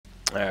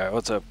Alright,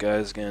 what's up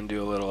guys? Gonna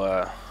do a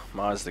little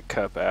Mazda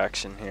Cup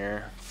action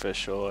here.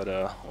 Official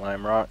at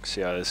Lime Rock.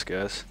 See how this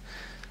goes.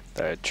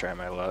 Thought I'd try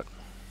my luck.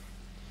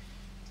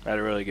 I had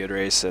a really good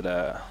race at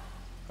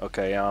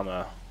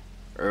Okayama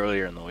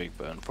earlier in the week,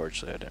 but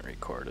unfortunately I didn't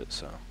record it,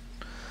 so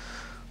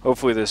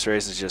hopefully this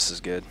race is just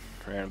as good.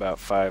 Ran about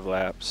 5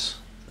 laps.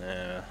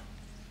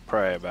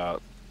 Probably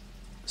about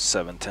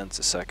 7/10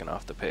 a second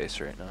off the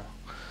pace right now.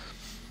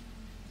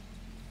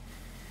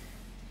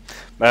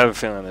 But I have a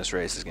feeling this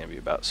race is going to be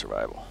about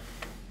survival.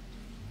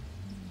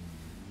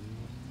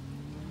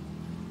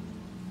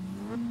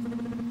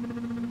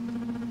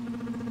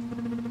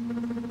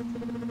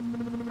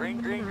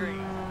 Green, green, green.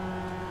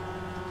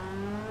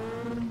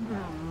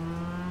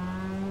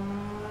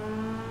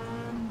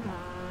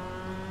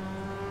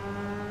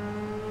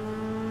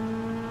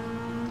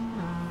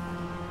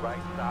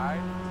 Right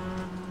side.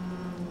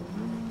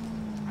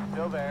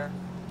 Still there.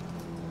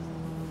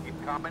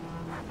 Keep coming.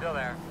 Still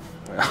there.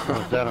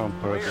 Was that on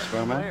purpose,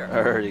 Roman? I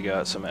already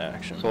got some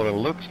action. Sort of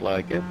looks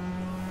like it.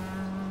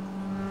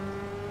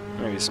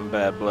 Maybe some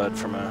bad blood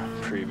from a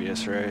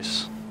previous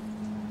race.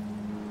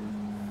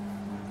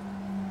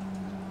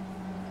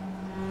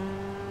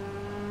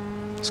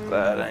 Just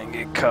glad I didn't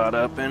get caught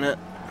up in it.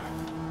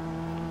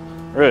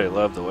 Really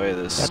love the way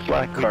this That's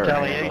like car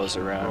retaliation handles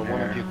around for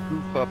one of here. your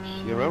goof-ups,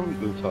 your own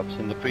goof-ups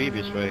in the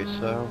previous race,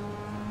 so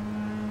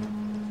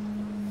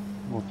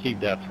we'll keep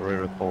that for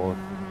a report.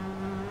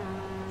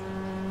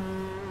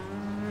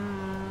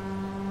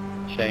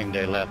 Shame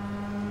they let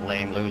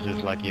lame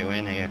losers like you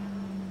in here.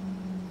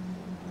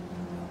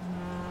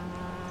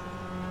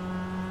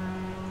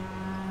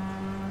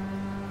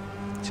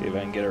 See if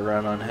I can get a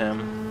run on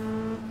him.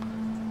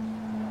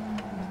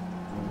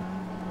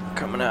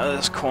 Coming out of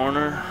this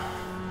corner.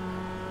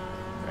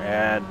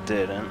 Yeah, I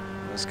didn't.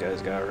 This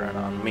guy's got a run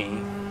on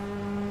me.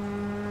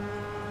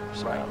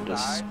 So I'm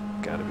just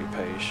gotta be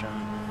patient.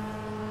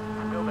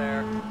 Still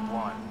there.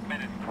 1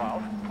 minute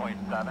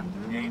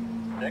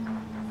 12.786.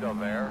 Still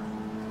there.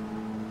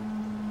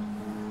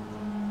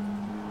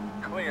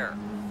 Clear.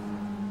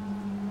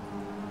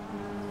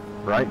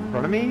 Right in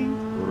front of me?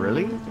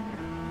 Really?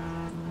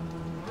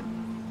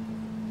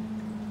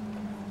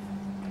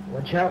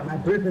 Watch out, my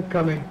bridge is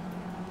coming.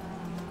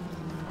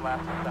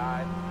 Left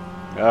side.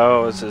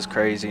 Oh, it's this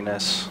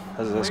craziness.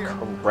 This is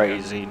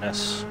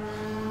craziness.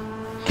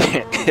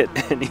 Can't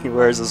get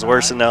anywhere. This is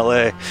worse than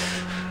LA.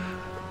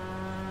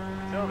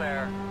 Still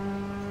there.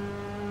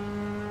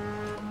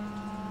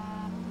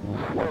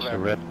 What's the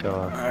red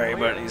car? Alright,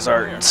 but he's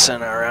Art and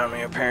Senna around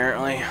me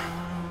apparently.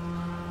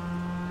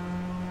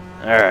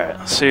 Alright,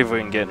 let's see if we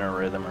can get in a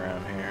rhythm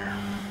around here.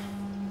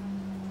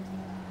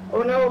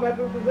 Oh no, my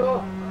booth is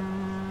off.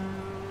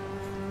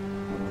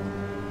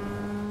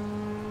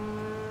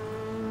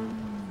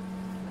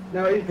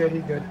 No, he's good,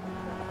 he's good.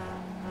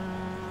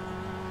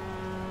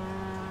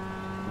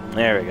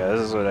 There we go.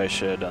 This is what I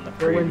should have done the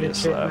We'll win previous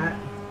this shit, lap. Matt.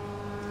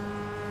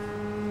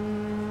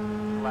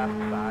 Left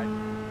side.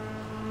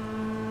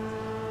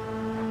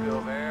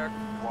 Still there.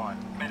 1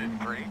 minute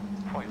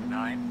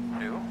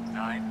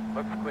 3.929.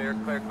 Looks clear,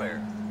 clear,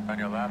 clear. On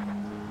your left.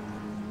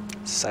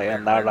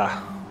 Sayonara.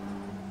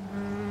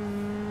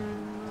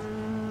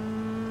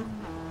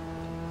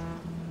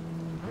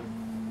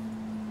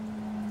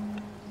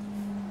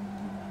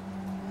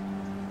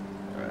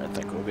 I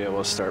think we'll be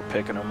able to start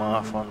picking them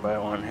off one by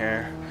one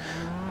here.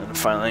 And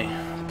finally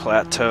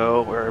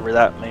plateau, wherever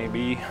that may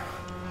be.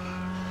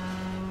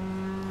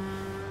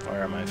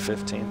 Where am I,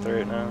 15th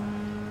right now?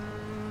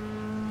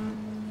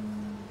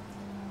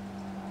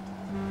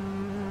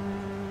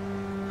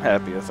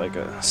 Happy with like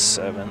a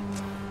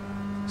 7th,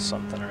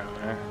 something around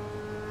there.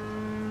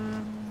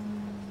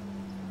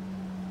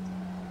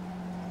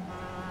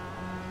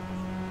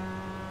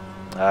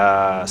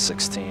 Ah,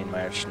 16,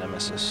 my arch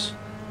nemesis.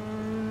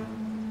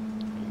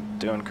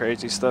 Doing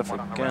crazy stuff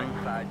again.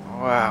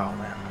 Wow,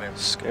 man.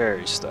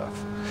 Scary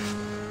stuff.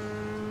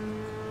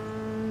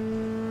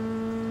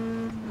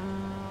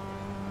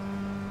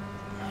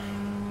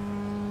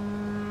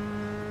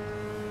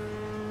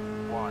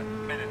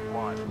 One minute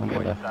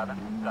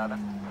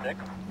 1.776.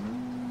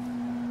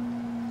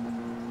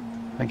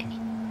 Thank you.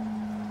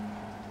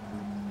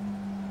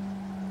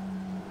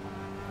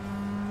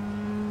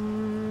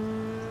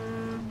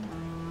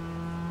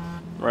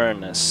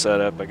 Running this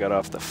setup I got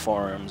off the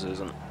forums is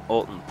an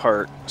Alton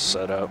Park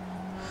setup.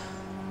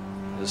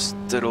 Just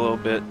did a little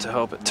bit to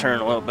help it turn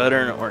a little better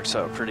and it works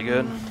out pretty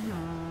good.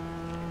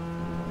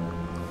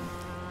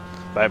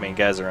 But I mean,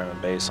 guys are running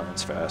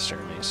baselines faster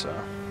than me, so.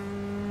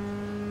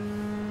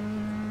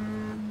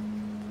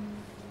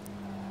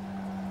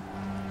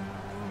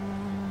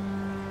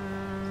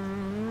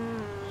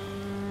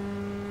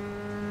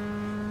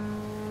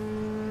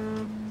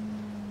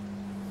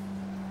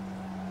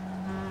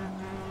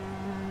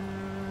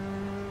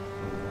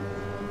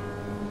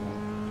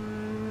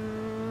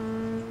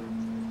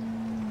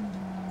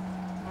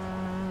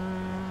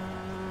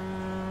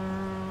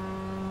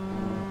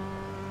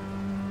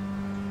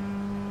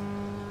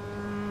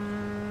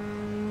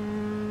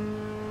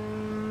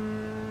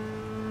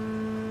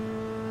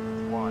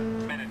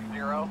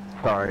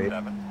 Sorry.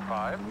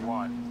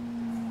 751.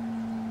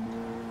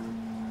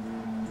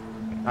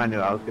 I knew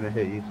I was gonna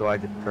hit you, so I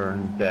just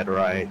turned dead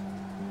right.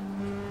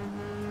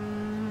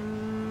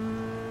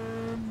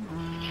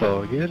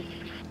 So good.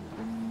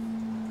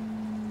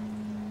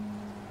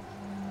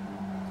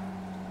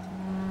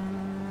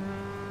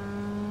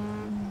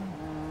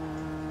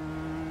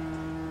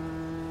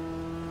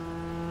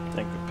 I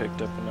think we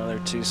picked up another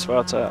 2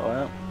 spots that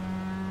lap.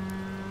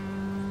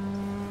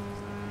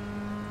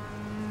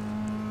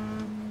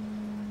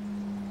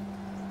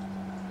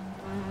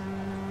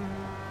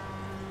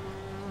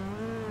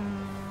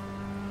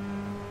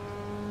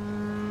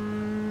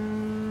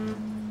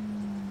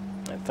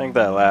 I think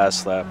that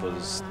last lap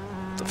was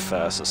the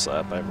fastest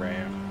lap I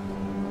ran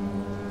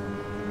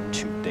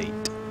to date.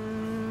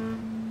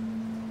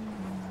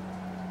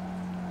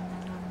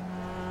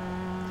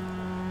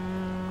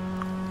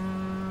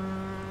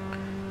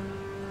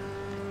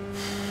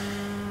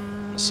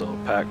 This little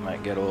pack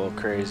might get a little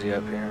crazy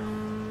up here.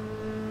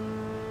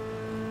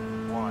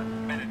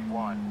 1 minute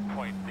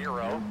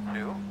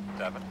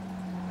 1.027.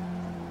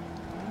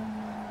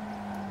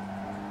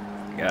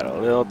 Got a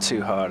little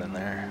too hot in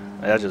there.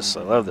 I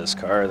love this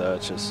car though.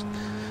 It's just,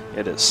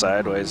 it is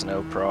sideways,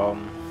 no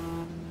problem.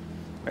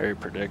 Very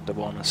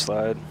predictable on the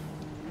slide.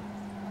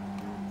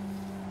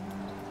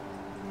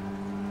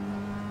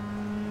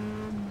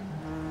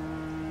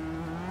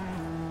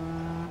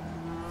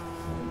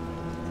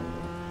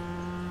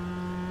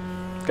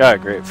 Got a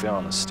great feel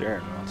on the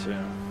steering wheel too.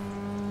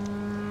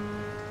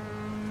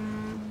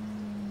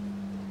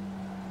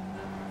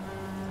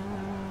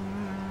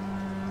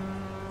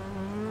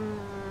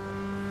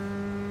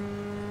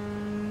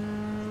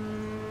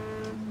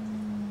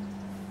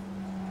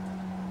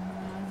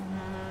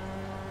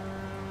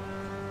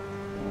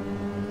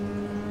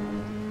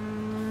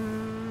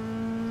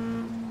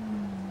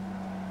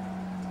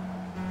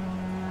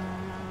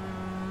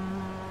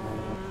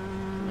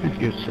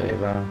 Good save,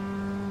 1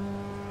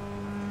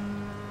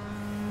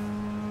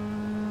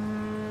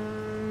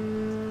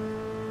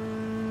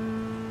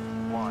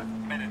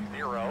 minute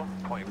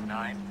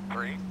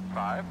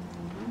 0.935.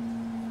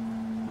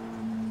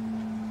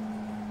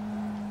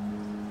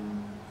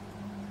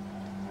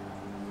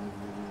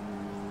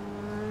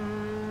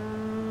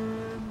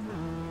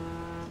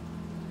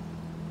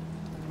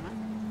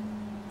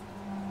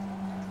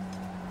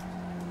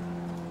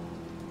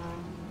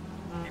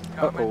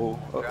 Uh-oh,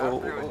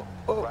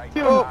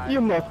 You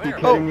must be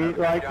kidding me,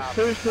 like,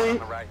 seriously?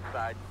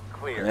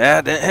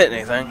 Yeah, didn't hit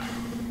anything.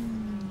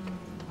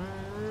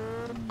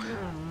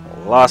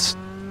 Lost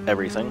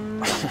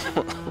everything.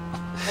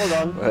 Hold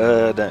on.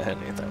 Didn't hit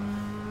anything.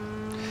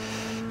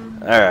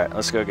 Alright,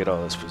 let's go get all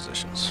those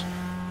positions.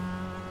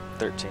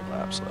 13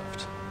 laps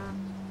left.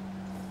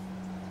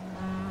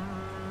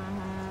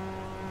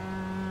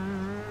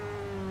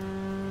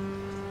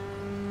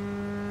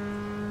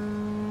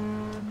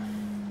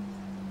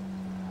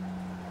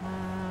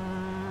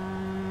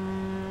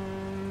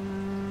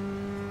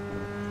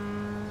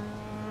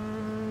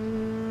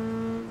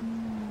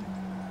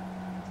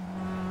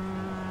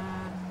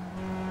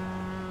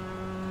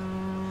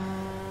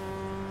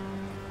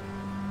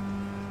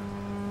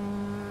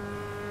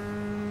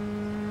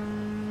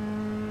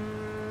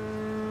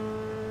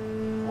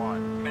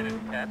 Minute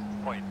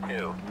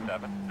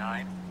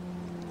 10.279.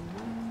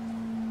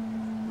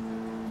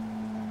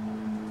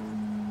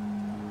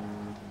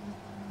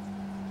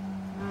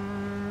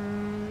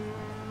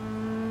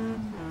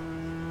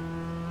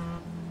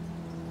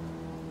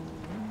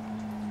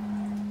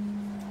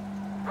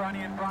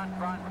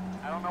 Front.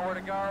 I don't know where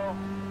to go.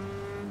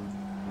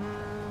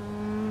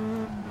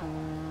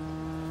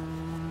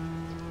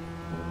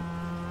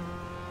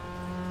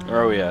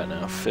 Where are we at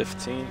now?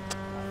 15th?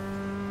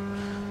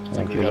 I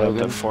think we got up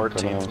to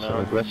 14th now. So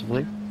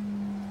aggressively.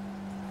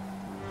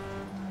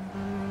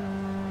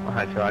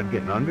 I tried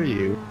getting under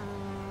you.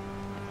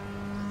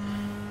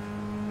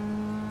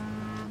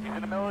 He's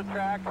in the middle of the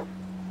track.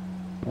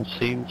 It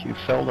seemed you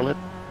felt a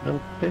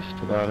little pissed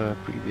about a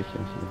previous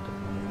incident.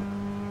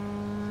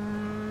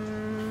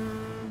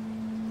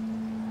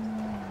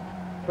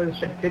 For the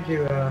shit, did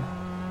you,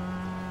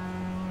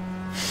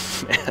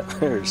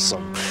 There's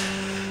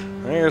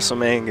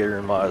some anger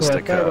in Mazda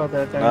I thought about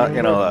that. Not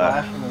gonna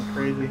lie.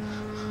 Crazy.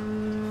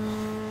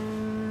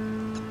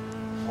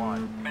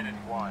 1 minute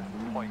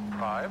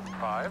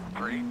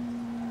 1.553.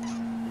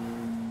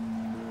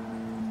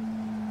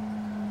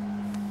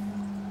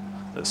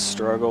 The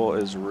struggle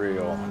is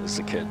real, as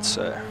the kids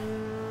say.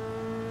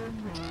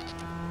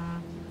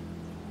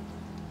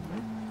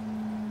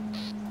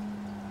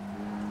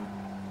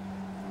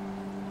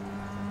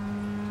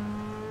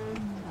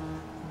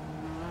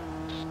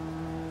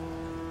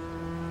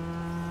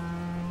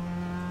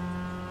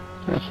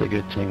 That's a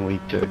good thing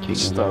week 13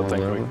 is Still all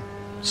think over. we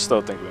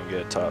can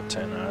get a top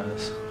 10 out of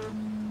this.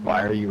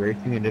 Why are you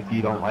racing it if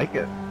you don't like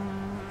it?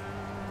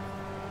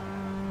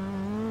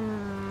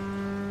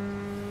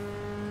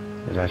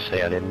 Did I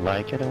say I didn't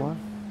like it or what?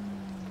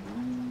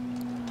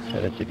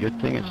 Said it's a good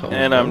thing it's all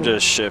And I'm over.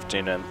 just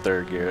shifting in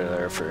third gear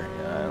there for,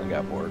 I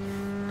got bored.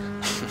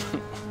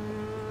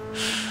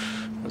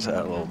 Just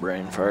had a little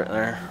brain fart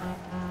there.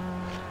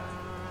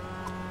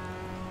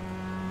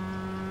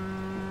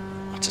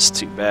 Just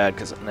too bad,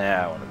 because I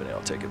wouldn't have been able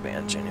to take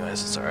advantage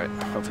anyways. It's alright.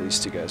 Hopefully these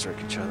two guys wreck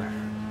each other.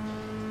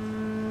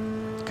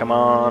 Come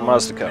on,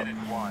 Mazda Cup.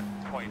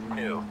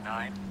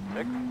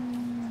 1.296.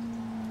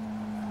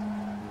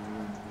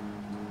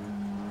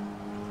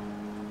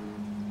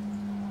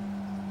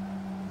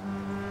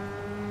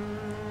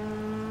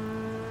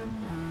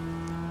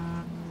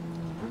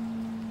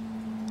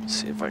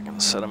 See if I can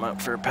set him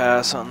up for a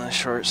pass on this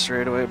short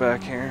straightaway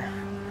back here.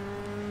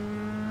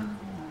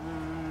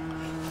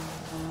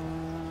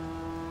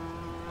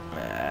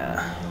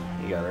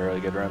 He got a really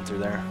good run through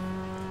there.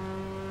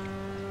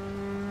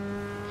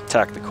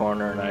 Attacked the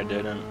corner and I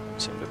didn't.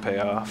 Seemed to pay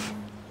off.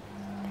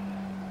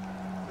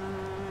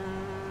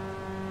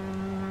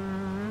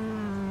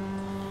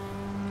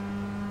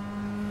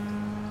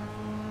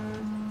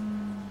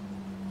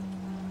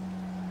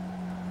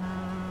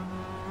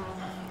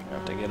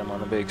 Have to get him on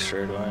the big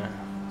straightaway.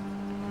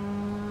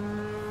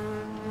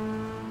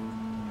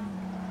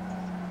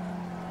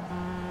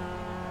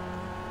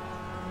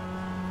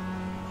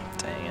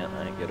 Dang it,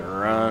 I didn't get a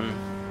run.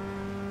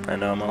 I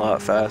know I'm a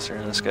lot faster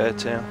than this guy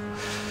too.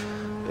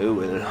 Ooh,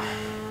 well.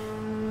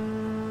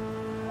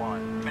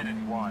 1 minute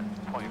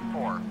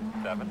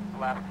 1.47.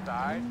 Left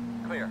side.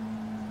 Clear.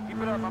 Keep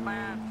it up, my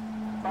man.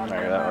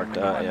 Alright, that worked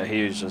out. Yeah,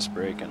 he was just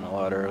braking a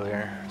lot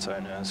earlier, so I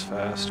knew I was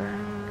faster.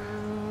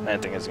 I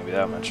didn't think it was going to be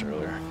that much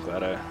earlier.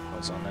 Glad I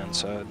was on the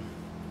inside.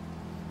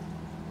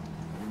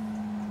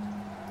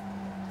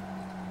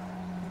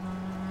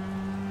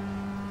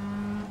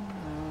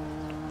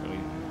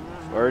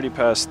 We've already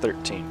passed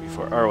 13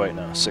 before. Or wait,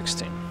 no,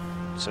 16.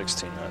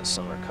 16 has a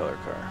similar color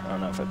car. I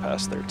don't know if I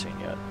passed 13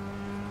 yet.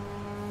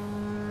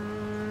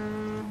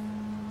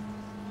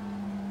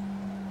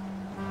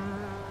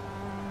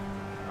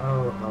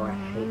 Oh, I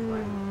hate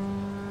when.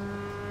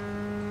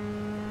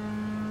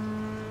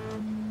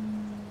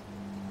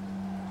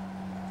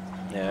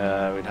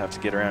 Yeah, we'd have to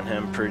get around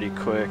him pretty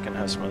quick and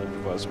have some other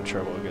people have some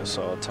trouble to get a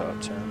solid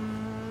top 10.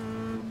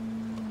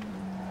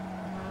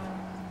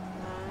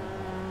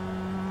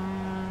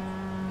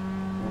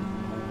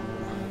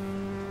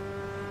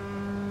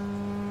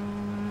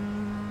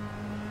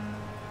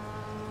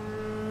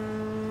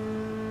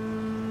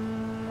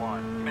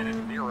 Minute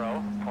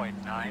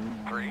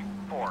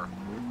 0.934.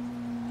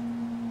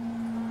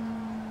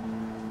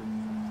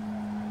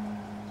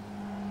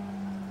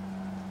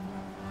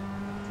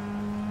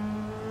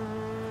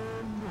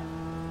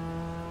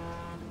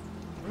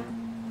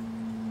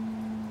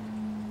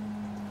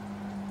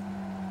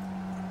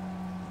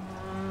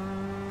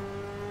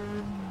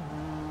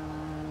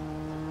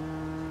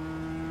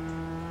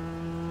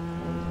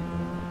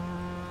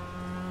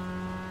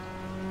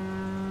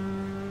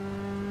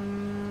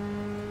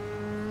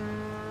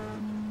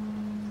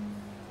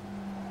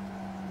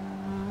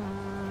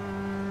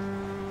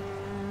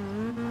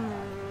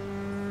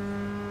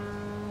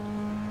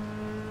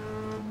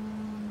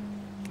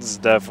 This is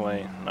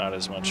definitely not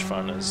as much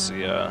fun as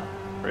the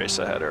race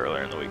I had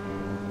earlier in the week.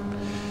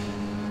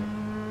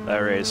 That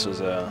race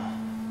was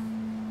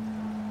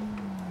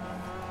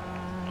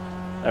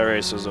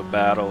a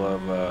battle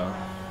of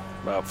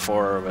about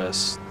 4 of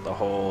us the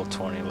whole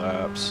 20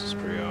 laps. It's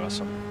pretty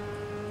awesome.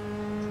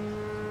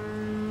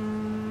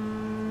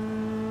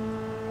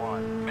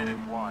 1 minute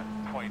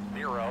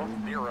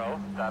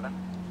 1.007.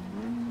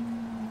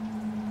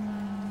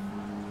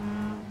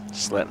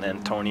 Just letting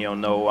Antonio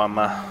know I'm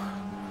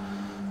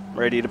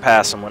ready to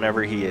pass him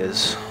whenever he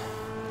is.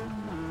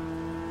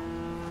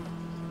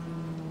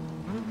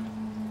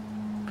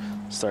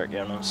 Start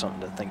giving him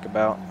something to think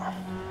about.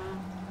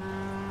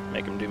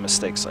 Make him do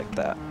mistakes like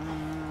that.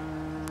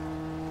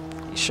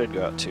 He should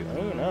go out too.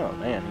 Oh no,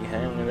 man, he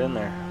hanging it in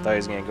there. Thought he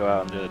was gonna go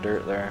out and do the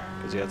dirt there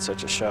because he had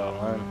such a shallow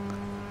line.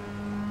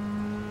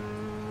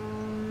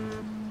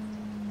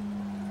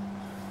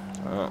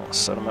 Oh,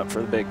 set him up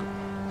for the big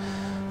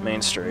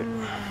main straight.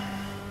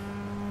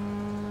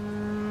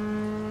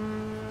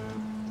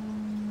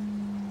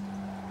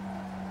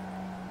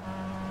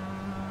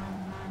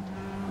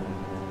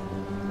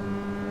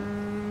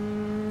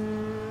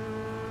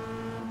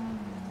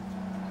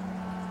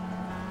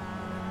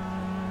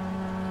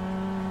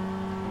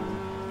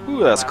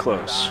 Ooh, that's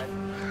close.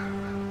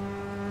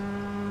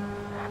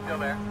 Still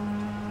there.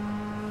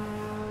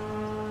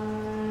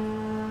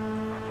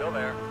 Still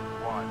there.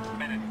 1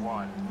 minute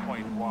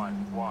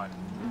 1.11.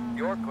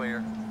 You're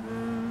clear.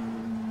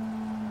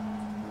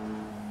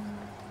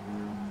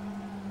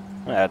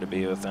 I had to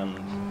be within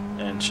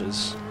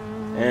inches.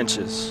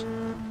 Inches.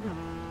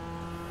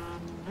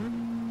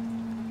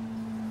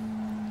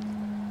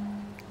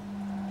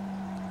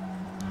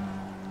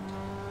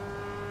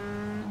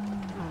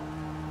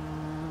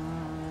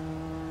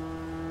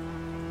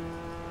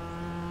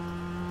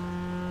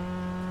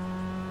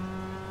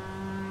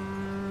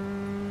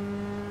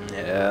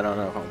 Yeah, I don't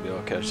know if I'm going to be able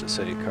to catch the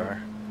city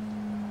car.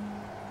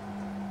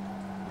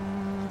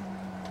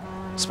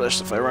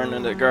 Especially if I run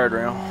into a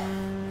guardrail.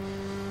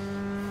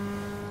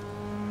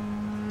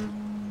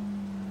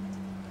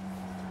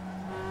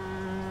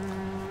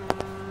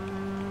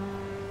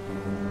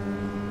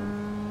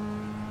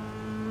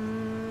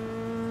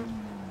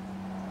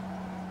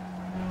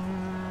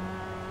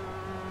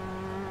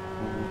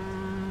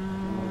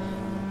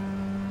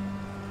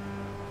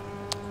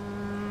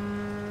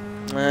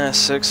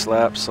 6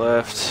 laps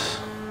left.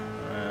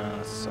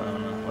 I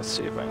don't know. Let's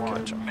see if I can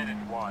catch him.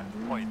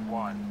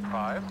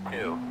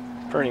 1:1.152.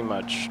 Pretty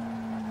much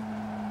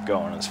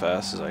going as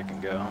fast as I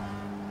can go.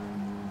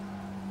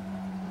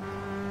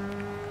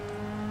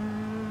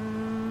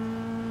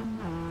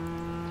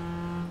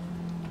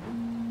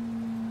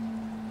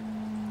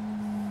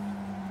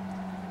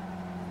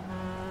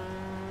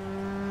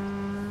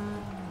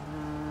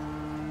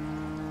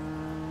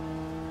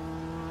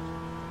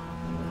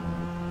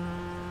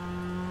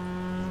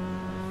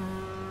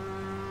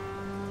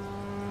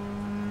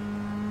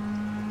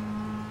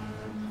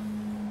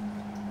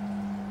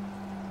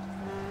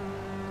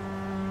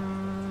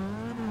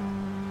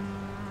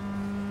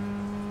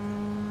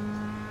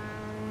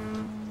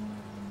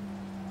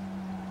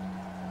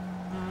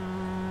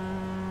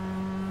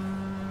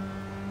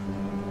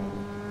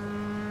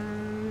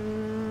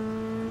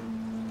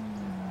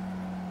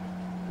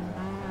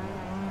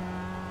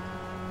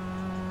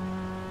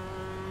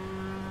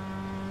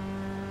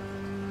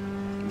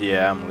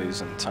 Yeah, I'm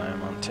losing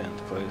time on 10th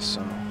place,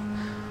 so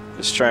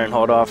just try and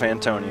hold off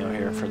Antonio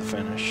here for the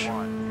finish.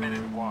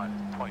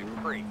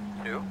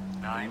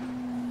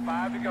 1:1.329.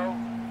 5 to go.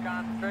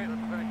 Concentrate.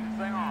 Let's finish this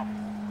thing off.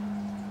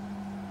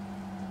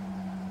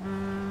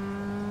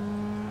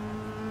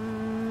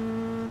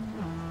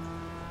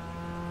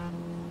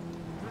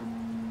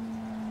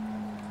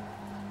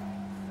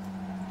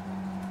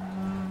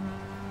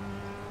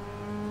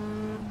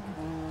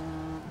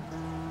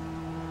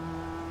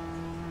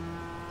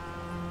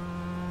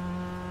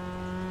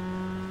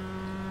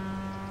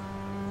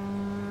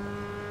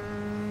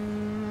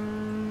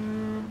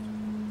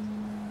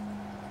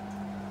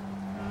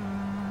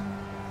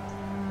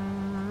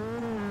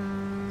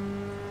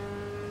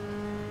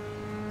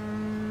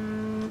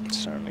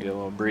 Starting to get a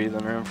little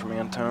breathing room from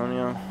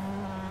Antonio.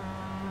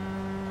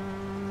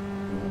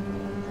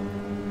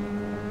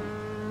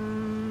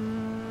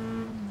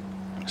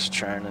 Just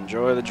try and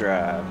enjoy the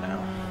drive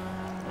now.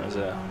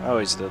 I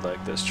always did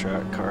like this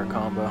track car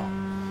combo.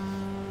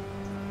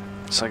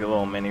 It's like a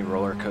little mini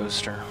roller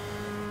coaster.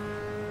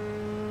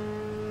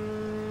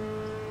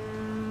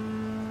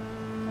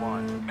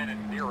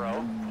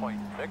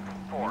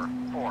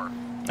 1:0.644.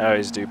 I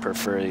always do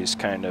prefer these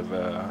kind of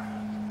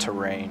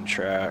terrain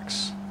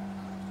tracks.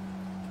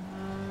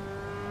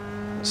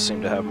 They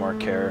seem to have more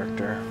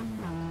character.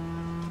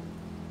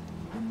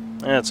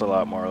 And it's a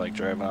lot more like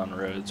driving on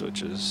roads,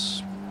 which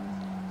is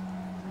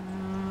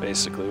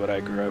basically what I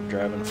grew up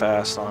driving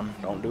fast on.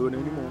 Don't do it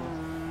anymore.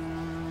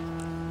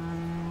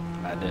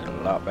 I did a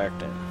lot back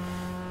then.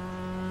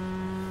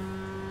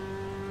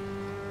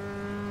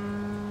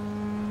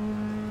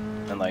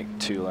 And like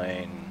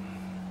 2-lane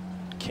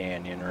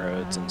canyon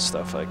roads and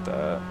stuff like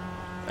that.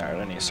 Alright,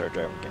 I need to start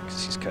driving again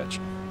because he's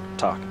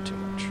talking too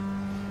much.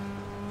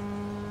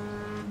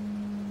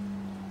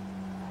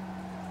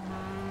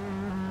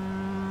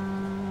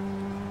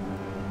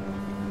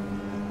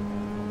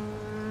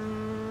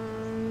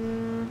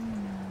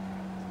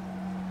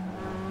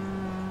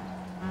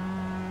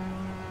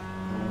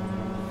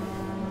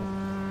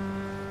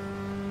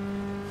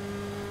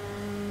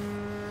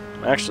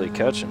 I'm actually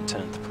catching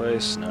 10th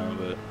place now,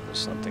 but I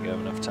just don't think I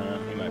have enough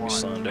time. He might be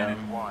slowing down.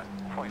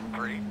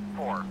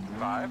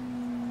 1:1.345.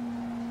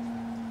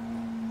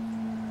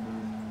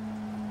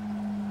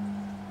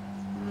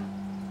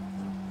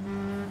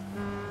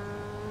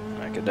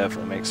 I could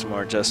definitely make some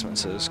more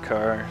adjustments to this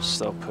car.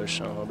 Still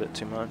pushing a little bit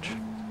too much.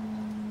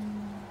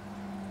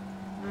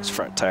 His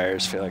front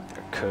tires feel like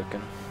they're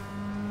cooking.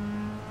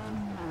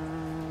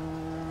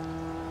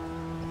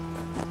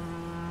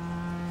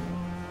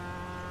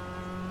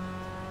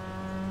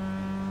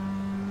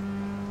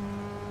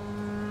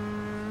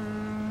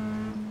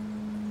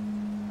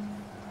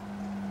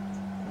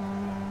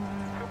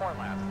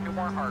 Two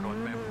more hard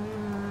ones, man.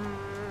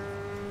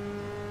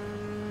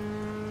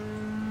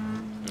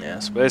 Yeah,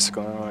 so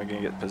basically I'm going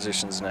to get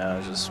positions now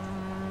is just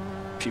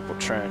people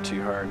trying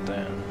too hard,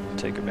 then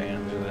take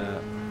advantage of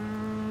that.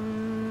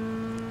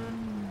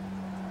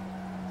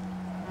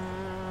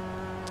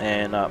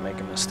 And not make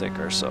a mistake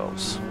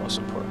ourselves, most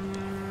importantly.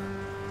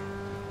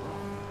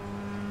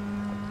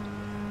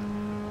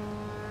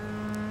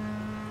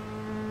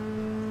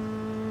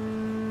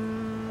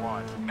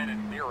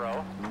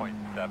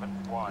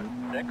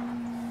 .0.716.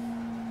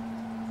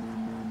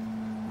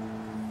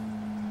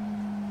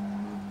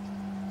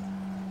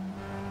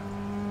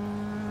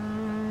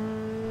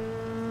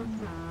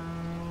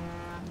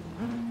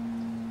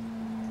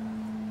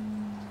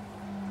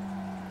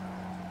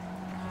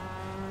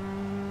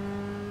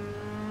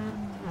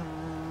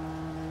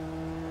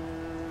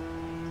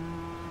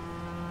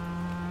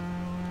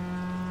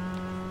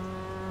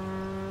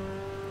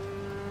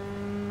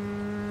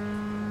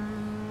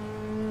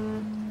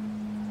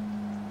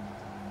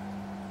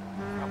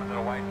 Coming to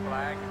the white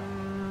flag.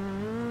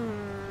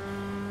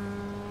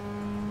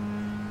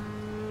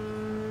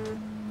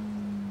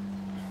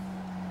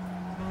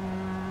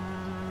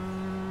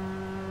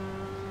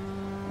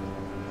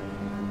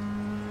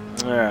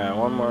 Alright,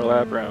 one more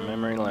lap around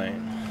memory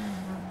lane.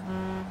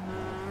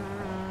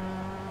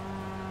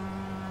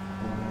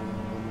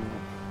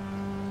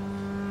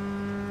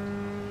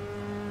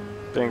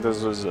 I think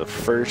this was the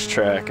first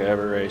track I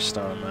ever raced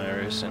on my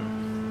racing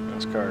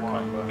NASCAR 1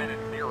 combo. minute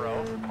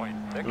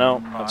 0.6.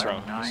 No, that's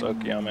wrong. So,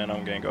 yeah, man,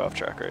 I'm gonna go off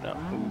track right now.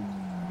 Ooh.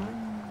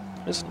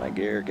 Missed my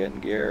gear, getting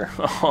gear.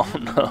 Oh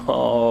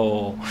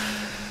no.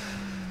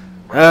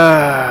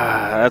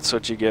 Ah, that's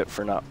what you get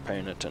for not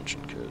paying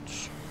attention,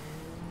 kids.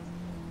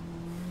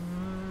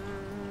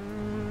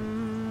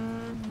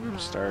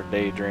 Started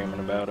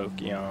daydreaming about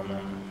Okayama.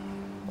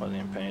 Wasn't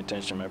even paying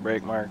attention to my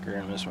brake marker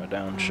and missed my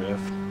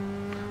downshift.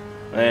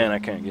 And I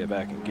couldn't get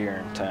back in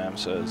gear in time,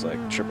 so it was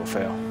like triple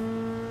fail.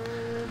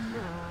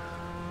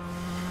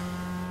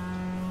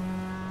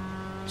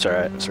 It's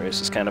alright, this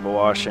race is kind of a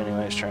wash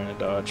anyways, trying to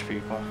dodge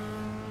people.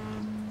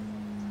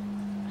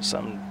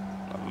 Something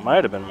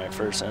might have been my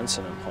first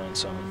incident point,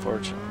 so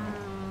unfortunately.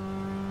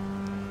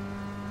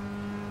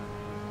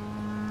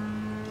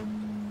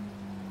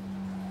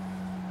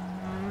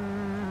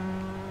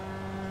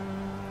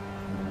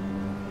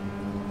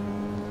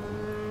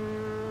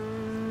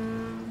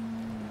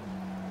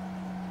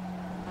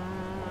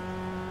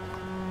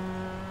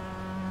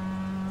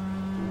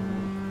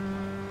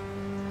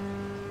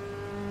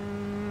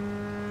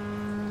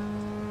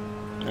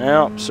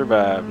 Yep,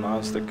 survived.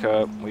 Mazda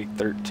Cup, week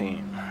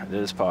 13. It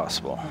is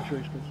possible.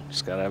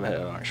 Just gotta have a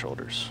head on our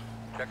shoulders.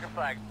 Check your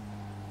flag.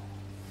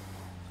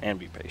 And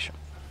be patient.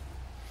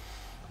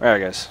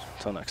 Alright guys,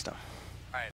 until next time.